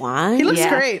 51. He looks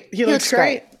great. He looks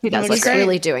great. He does He's look great.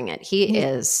 really doing it. He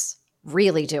is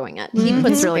really doing it. He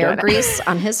puts really bear doing it. grease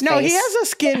on his face. No, he has a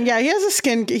skin. Yeah, he has a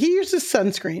skin. He uses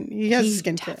sunscreen. He has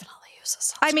skin care.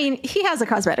 I mean, he has a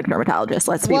cosmetic dermatologist.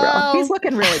 Let's be Well- real. He's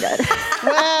looking really good.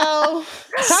 Well,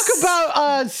 talk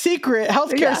about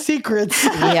healthcare secrets.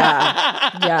 Yeah.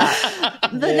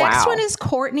 The next one is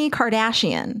Kourtney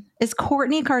Kardashian. Is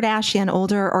Kourtney Kardashian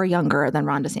older or younger than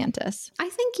Ron DeSantis? I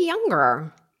think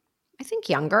younger.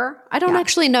 I don't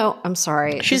actually know. I'm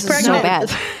sorry. She's This is pregnant.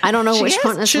 so bad. I don't know which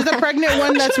one is. She's the pregnant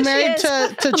one that's Sure she married is.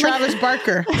 to Travis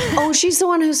Barker. Oh, she's the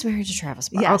one who's married to Travis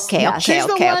Barker. Yes, Okay. yes. She's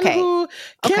the one who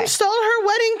Kim Okay. stole her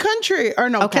wedding country. Or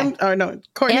no, Okay.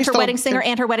 Kourtney And her stole wedding singer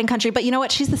and her wedding country. But you know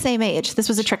what? She's the same age. This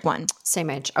was a trick one.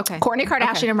 Same age. Okay. Kourtney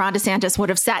Kardashian and Ron DeSantis would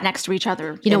have sat next to each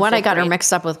other. You know in what? I fifth got her grade.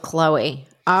 mixed up with Chloe.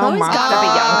 Chloe's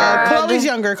gotta be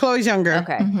younger. Chloe's younger.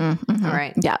 Okay. All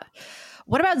right. Yeah.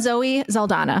 What about Zoe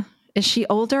Saldana? Is she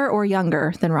older or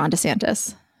younger than Ron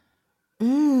DeSantis?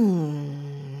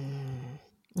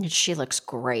 She looks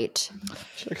great.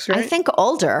 She looks great. I think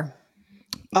older.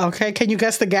 Okay, can you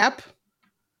guess the gap?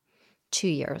 2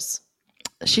 years.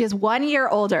 She is 1 year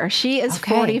older. She is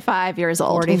Okay. 45 years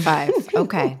old. 45.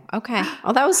 Okay.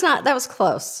 Oh, that was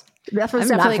close. That was I'm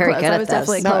not definitely very close. good That at was this.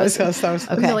 definitely That was close. close.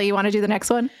 That was Millie, you want to do the next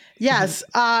one? Yes.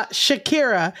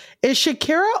 Shakira. Is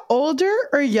Shakira older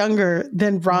or younger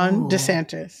than Ron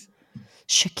DeSantis?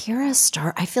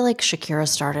 I feel like Shakira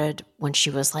started when she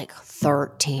was like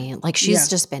 13. Like she's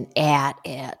just been at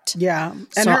it. Yeah. And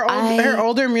So her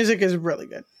older music is really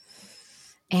good.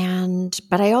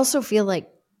 But I also feel like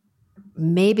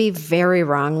maybe very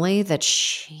wrongly that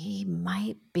she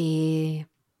might be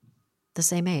the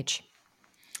same age.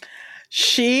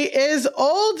 She is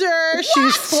older.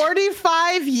 She's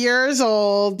 45 years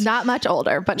old. Not much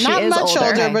older, but she Not is much older.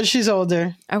 older, but she's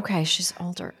older. Okay, she's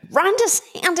older. Ron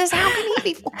DeSantis, how can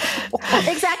he be?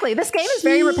 Exactly. This game is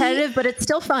very repetitive, but it's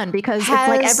still fun because it's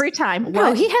like every time.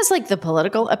 No, he has like the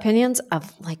political opinions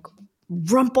of like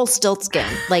Rumpelstiltskin.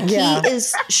 Like he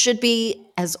should be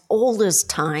as old as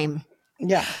time.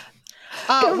 Yeah.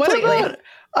 What about,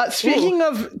 speaking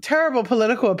of terrible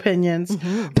political opinions,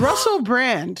 Russell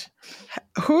Brand.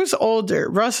 Who's older,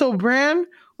 Russell Brand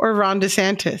or Ron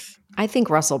DeSantis? I think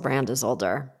Russell Brand is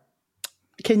older.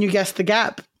 Can you guess the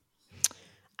gap?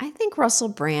 I think Russell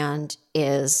Brand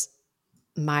is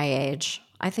my age.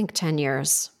 I think 10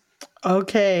 years.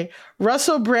 Okay.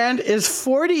 Russell Brand is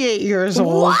 48 years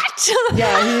old. What?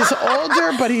 Yeah, he's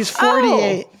older, but he's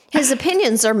 48. Oh, his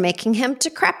opinions are making him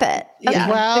decrepit. Yeah,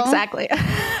 Well- exactly.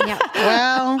 Yeah.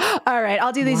 Well, All right,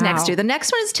 I'll do these next Wow. two. The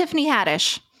next one is Tiffany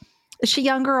Haddish. Is she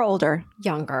younger or older?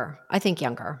 Younger. I think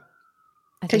younger.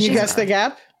 can you guess the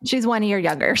gap? She's 1 year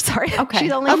younger. Sorry. Okay.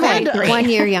 She's only 43. 1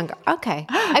 year younger. Okay.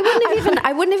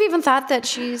 I wouldn't have even thought that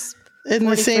she's In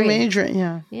the same 43. age range,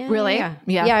 yeah. Yeah, Really? Yeah.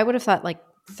 Yeah. Yeah, I would have thought like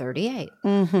 38.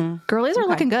 Girlies are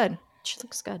looking good. She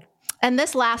looks good. And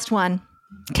this last one,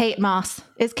 Kate Moss.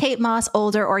 Is Kate Moss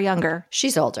older or younger?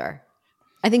 She's older.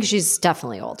 I think she's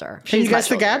definitely older. Can you She's guess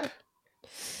the much older. gap?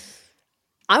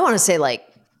 I want to say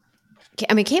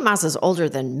Kate Moss is older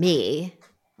than me,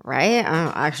 right?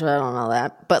 I don't know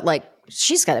that. But like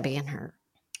she's got to be in her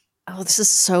Oh, this is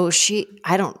so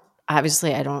I don't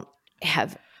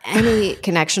have any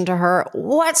connection to her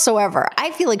whatsoever.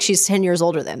 I feel like she's 10 years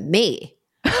older than me.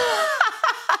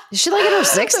 Is she like in her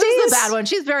 60s? This is a bad one.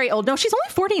 She's very old. No, she's only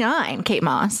 49, Kate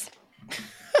Moss.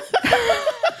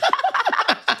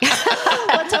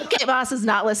 Let's hope Kate Moss does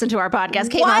not listen to our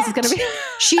podcast. Kate Moss is going to be.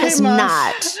 She is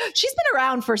not. She's been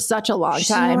around for such a long She's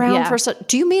time. Been around for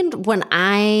do you mean when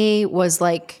I was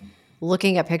like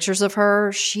looking at pictures of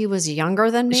her, she was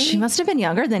younger than me? She must have been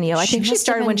younger than you. I think she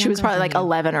started when she was probably like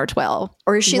 11 or 12.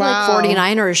 Or is she like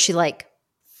 49 or is she like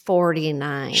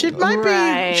 49? She might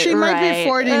be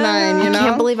 49, you know? I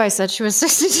can't believe I said she was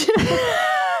 62.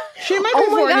 She might be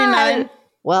 49. God.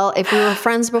 Well, if we were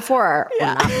friends before, we're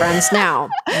not friends now.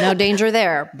 No danger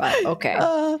there, but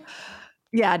okay.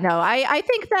 Yeah, no, I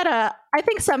think that I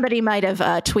think somebody might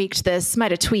have tweaked this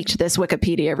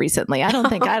Wikipedia recently. I don't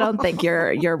think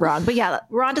you're wrong. But yeah,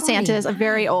 Ron DeSantis, a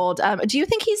very old. Do you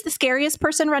think he's the scariest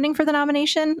person running for the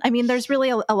nomination? I mean, there's really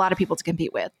a lot of people to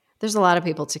compete with. There's a lot of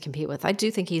people to compete with. I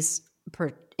do think he's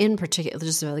in particular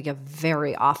just like a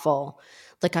very awful,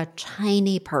 like a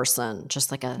tiny person,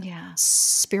 just like a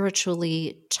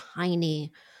spiritually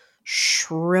tiny,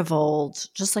 shriveled,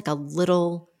 just like a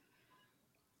little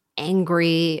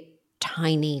angry,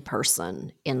 tiny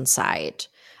person inside.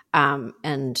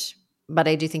 But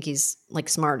I do think he's like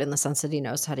smart in the sense that he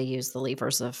knows how to use the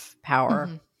levers of power,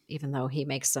 even though he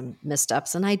makes some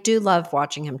missteps. And I do love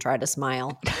watching him try to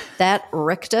smile. That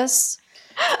rictus.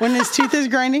 When his teeth is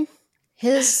grinding?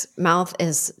 His mouth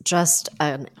is just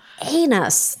an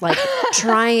anus, like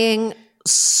trying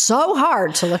so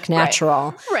hard to look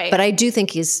natural. Right. But I do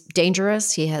think he's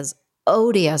dangerous. He has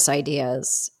odious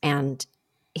ideas, and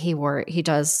he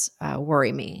does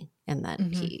worry me in that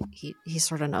he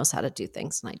sort of knows how to do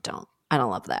things, and I don't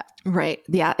love that. Right.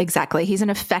 Yeah, exactly. He's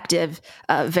an effective,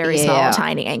 very small,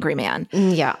 tiny, angry man.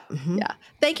 Yeah. Yeah.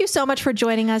 Thank you so much for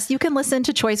joining us. You can listen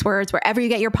to Choice Words wherever you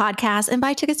get your podcasts and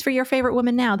buy tickets for your favorite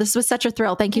woman now. This was such a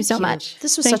thrill. Thank you so much.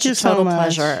 This was such a total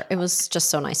pleasure. It was just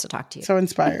so nice to talk to you. So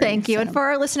inspiring. Thank you. And for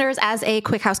our listeners, as a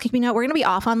quick housekeeping note, we're going to be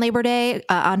off on Labor Day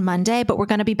on Monday, but we're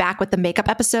going to be back with the makeup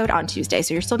episode on Tuesday.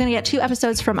 So you're still going to get 2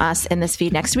 episodes from us in this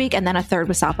feed next week, and then a third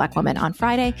with South Black Woman on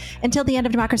Friday. Until the end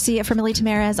of democracy, for Millie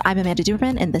Tamarez, I'm Amanda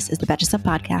Duberman, and this is the Betches Up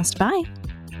Podcast. Bye.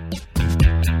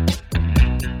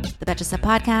 The Betches Up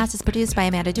Podcast is produced by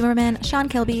Amanda Duberman, Sean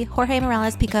Kilby, Jorge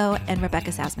Morales-Pico, and Rebecca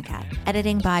Sausmacat.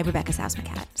 Editing by Rebecca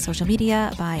Sausmacat. Social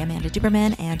media by Amanda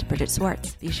Duberman and Bridget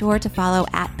Swartz. Be sure to follow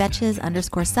at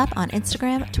Betches_Sup on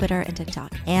Instagram, Twitter, and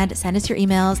TikTok. And send us your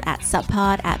emails at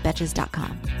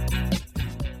suppod@betches.com.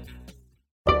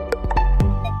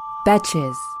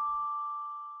 Betches.